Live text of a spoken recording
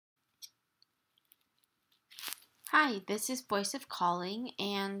Hi, this is Voice of Calling,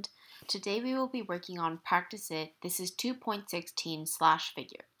 and today we will be working on Practice It. This is 2.16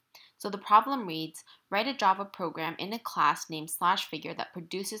 SlashFigure. So the problem reads, write a Java program in a class named SlashFigure that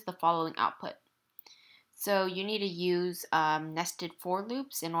produces the following output. So you need to use nested for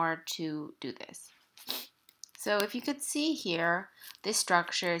loops in order to do this. So if you could see here, this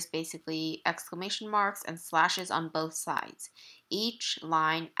structure is basically exclamation marks and slashes on both sides. Each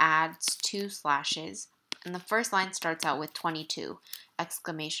line adds 2 slashes. And the first line starts out with 22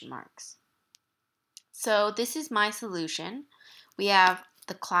 exclamation marks. So this is my solution. We have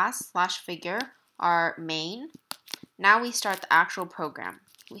the class SlashFigure, our main. Now we start the actual program.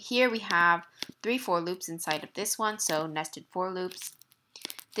 Here we have 3 for loops inside of this one, so nested for loops.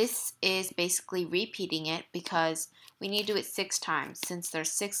 This is basically repeating it because we need to do it 6 times since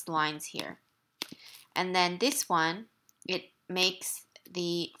there's 6 lines here. And then this one, it makes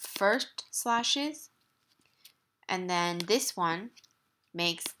the first slashes. And then this one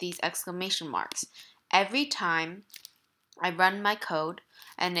makes these exclamation marks. Every time I run my code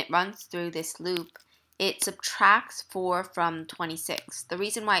and it runs through this loop, it subtracts 4 from 26. The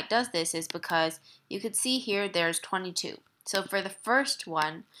reason why it does this is because you could see here there's 22. So for the first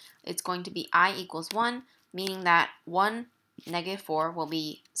one, it's going to be I equals 1, meaning that 1 negative 4 will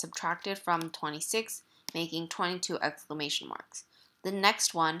be subtracted from 26, making 22 exclamation marks. The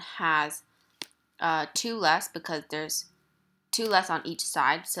next one has 2 less because there's 2 less on each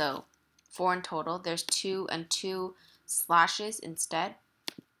side, so 4 in total. There's 2 and 2 slashes instead.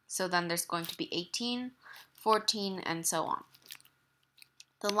 So then there's going to be 18, 14, and so on.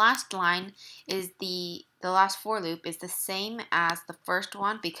 The last line is the last for loop is the same as the first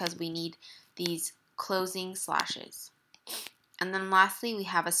one because we need these closing slashes. And then lastly, we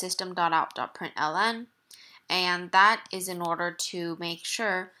have a system.out.println, and that is in order to make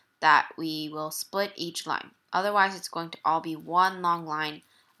sure that we will split each line. Otherwise, it's going to all be one long line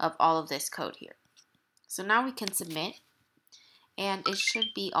of all of this code here. So now we can submit, and it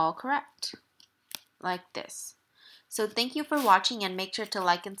should be all correct, like this. So thank you for watching, and make sure to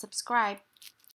like and subscribe.